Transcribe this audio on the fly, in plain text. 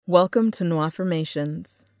Welcome to No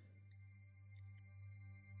Affirmations.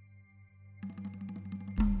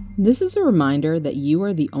 This is a reminder that you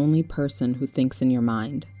are the only person who thinks in your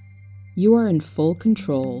mind. You are in full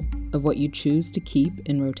control of what you choose to keep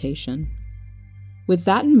in rotation. With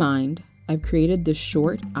that in mind, I've created this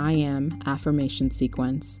short I am affirmation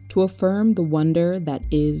sequence to affirm the wonder that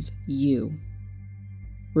is you.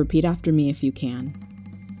 Repeat after me if you can.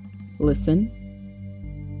 Listen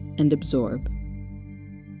and absorb.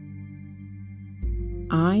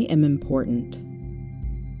 I am important.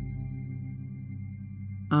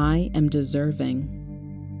 I am deserving.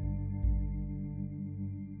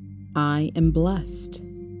 I am blessed.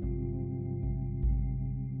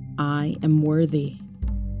 I am worthy.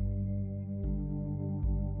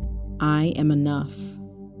 I am enough.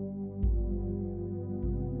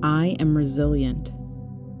 I am resilient.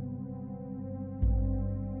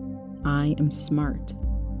 I am smart.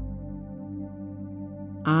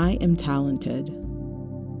 I am talented.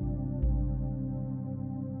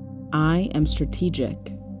 I am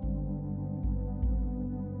strategic.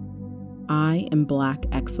 I am Black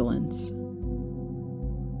excellence.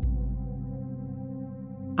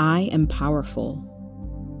 I am powerful.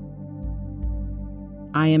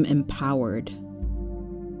 I am empowered.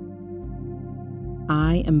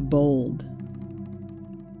 I am bold.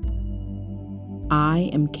 I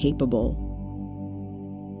am capable.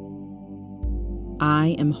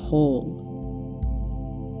 I am whole.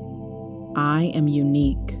 I am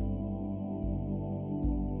unique.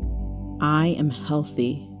 I am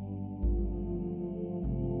healthy.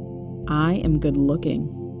 I am good looking.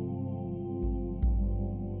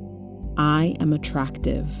 I am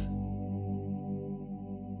attractive.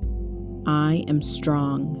 I am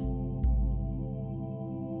strong.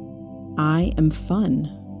 I am fun.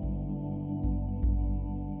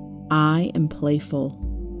 I am playful.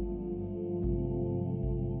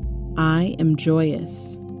 I am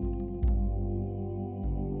joyous.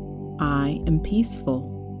 I am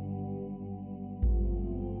peaceful.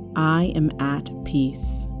 I am at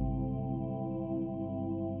peace.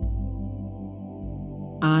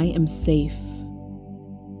 I am safe.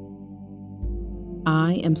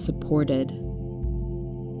 I am supported.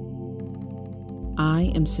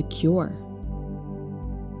 I am secure.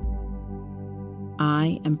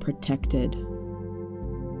 I am protected.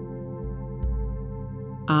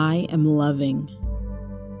 I am loving.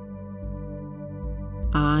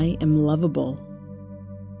 I am lovable.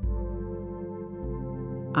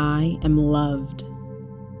 I am loved.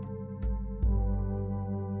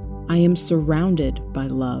 I am surrounded by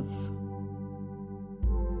love.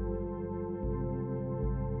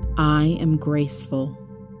 I am graceful.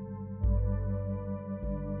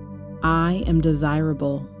 I am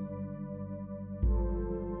desirable.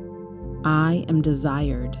 I am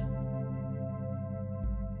desired.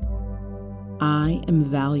 I am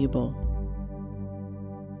valuable.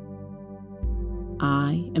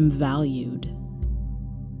 I am valued.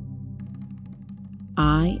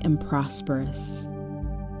 I am prosperous.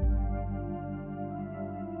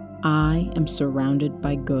 I am surrounded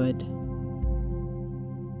by good.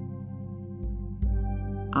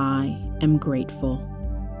 I am grateful.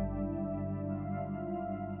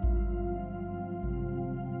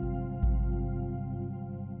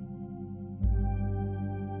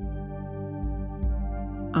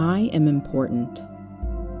 I am important.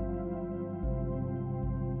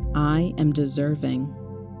 I am deserving.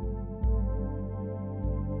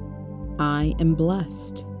 I am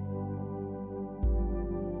blessed.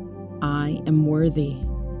 I am worthy.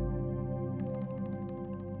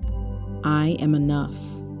 I am enough.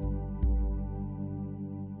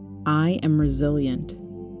 I am resilient.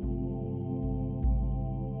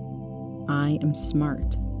 I am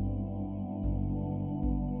smart.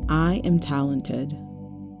 I am talented.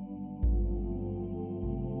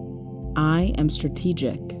 I am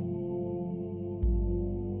strategic.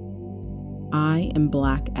 I am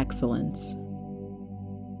Black excellence.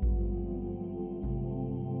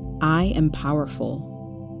 I am powerful.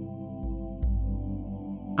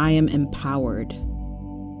 I am empowered.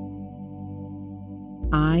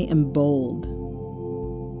 I am bold.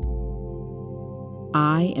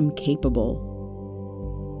 I am capable.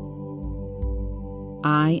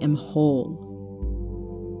 I am whole.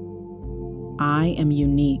 I am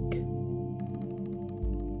unique.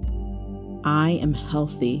 I am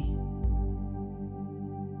healthy.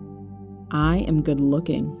 I am good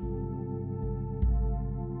looking.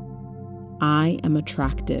 I am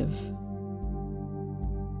attractive.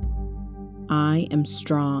 I am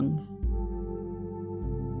strong.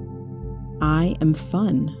 I am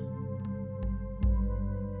fun.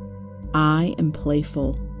 I am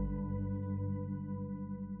playful.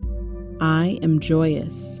 I am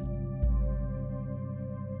joyous.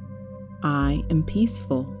 I am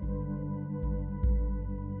peaceful.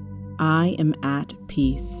 I am at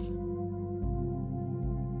peace.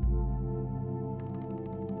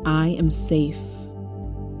 I am safe.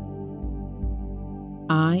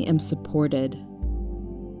 I am supported.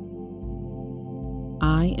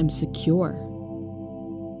 I am secure.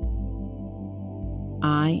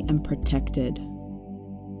 I am protected.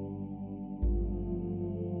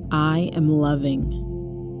 I am loving.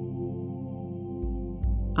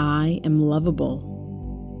 I am lovable.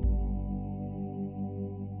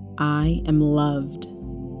 I am loved.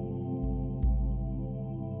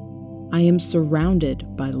 I am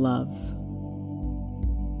surrounded by love.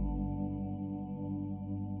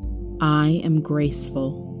 I am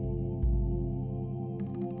graceful.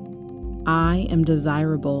 I am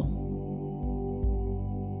desirable.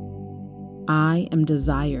 I am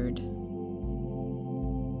desired.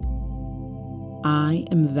 I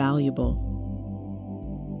am valuable.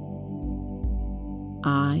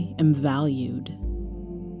 I am valued.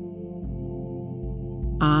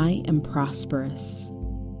 I am prosperous.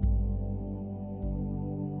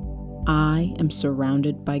 I am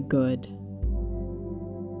surrounded by good.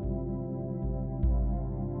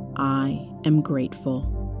 I am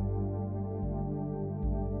grateful.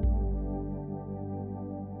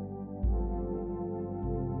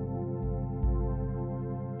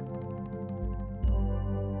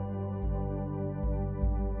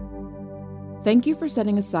 Thank you for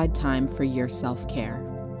setting aside time for your self-care.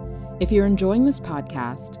 If you're enjoying this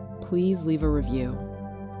podcast, please leave a review.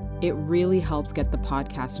 It really helps get the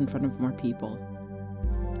podcast in front of more people.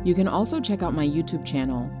 You can also check out my YouTube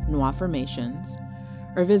channel, Noaffirmations,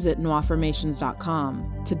 or visit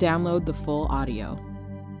noaffirmations.com to download the full audio.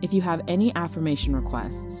 If you have any affirmation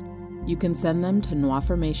requests, you can send them to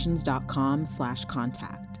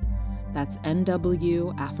noaffirmations.com/contact. That's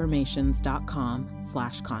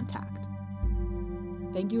nwaffirmations.com/contact.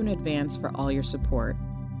 Thank you in advance for all your support.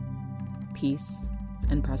 Peace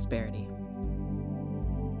and prosperity.